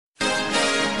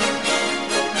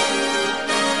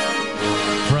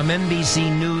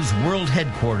NBC News World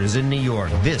Headquarters in New York,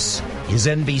 this is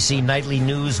NBC Nightly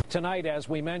News. Tonight, as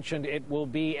we mentioned, it will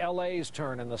be LA's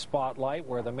turn in the spotlight,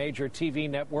 where the major TV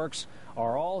networks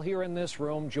are all here in this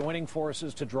room joining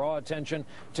forces to draw attention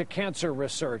to cancer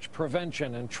research,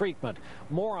 prevention, and treatment.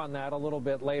 More on that a little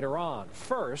bit later on.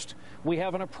 First, we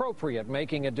have an appropriate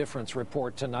Making a Difference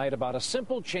report tonight about a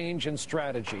simple change in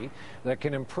strategy that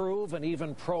can improve and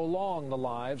even prolong the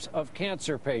lives of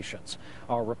cancer patients.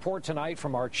 Our report tonight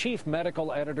from our chief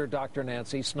medical editor, Dr.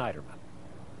 Nancy Snyderman.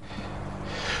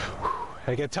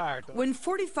 I get tired. When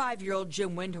 45-year-old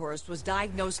Jim Windhorst was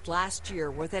diagnosed last year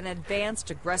with an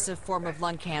advanced aggressive form of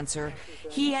lung cancer,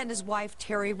 he and his wife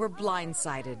Terry were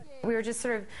blindsided. We were just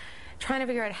sort of trying to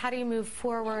figure out, how do you move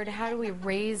forward? How do we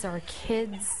raise our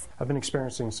kids? I've been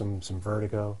experiencing some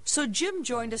vertigo. So Jim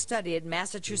joined a study at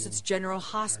Massachusetts General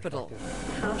Hospital.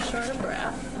 I'm short of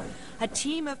breath. A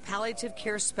team of palliative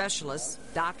care specialists,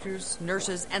 doctors,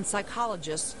 nurses, and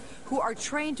psychologists who are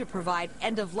trained to provide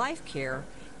end-of-life care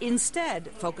instead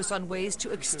focus on ways to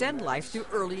extend life through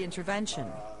early intervention.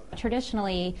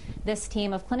 Traditionally, this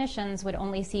team of clinicians would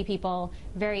only see people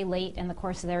very late in the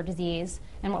course of their disease.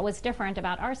 And what was different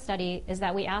about our study is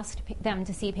that we asked them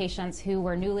to see patients who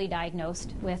were newly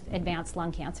diagnosed with advanced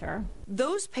lung cancer.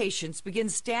 Those patients begin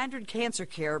standard cancer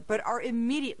care but are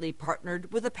immediately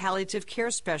partnered with a palliative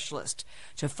care specialist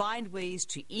to find ways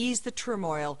to ease the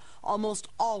turmoil almost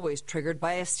always triggered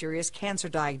by a serious cancer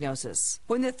diagnosis.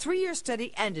 When the 3-year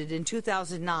study ended in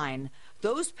 2009,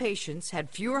 those patients had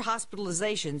fewer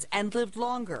hospitalizations and lived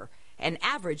longer, an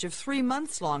average of 3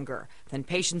 months longer than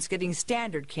patients getting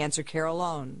standard cancer care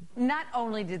alone. Not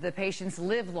only did the patients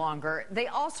live longer, they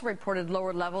also reported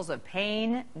lower levels of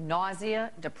pain,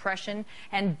 nausea, depression,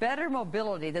 and better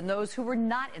mobility than those who were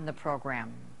not in the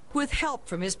program. With help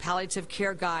from his palliative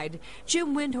care guide,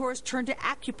 Jim Windhorst turned to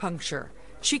acupuncture,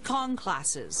 Qigong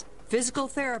classes, physical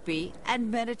therapy, and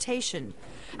meditation.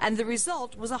 And the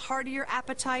result was a heartier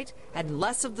appetite and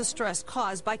less of the stress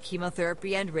caused by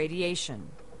chemotherapy and radiation.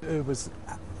 It was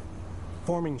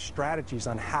forming strategies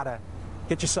on how to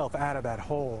get yourself out of that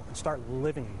hole and start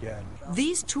living again.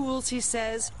 These tools, he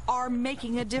says, are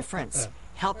making a difference,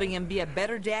 helping him be a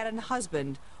better dad and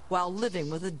husband while living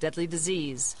with a deadly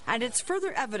disease. And it's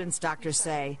further evidence, doctors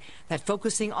say, that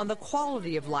focusing on the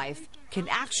quality of life can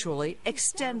actually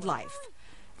extend life.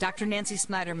 Dr. Nancy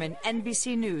Snyderman,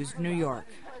 NBC News, New York.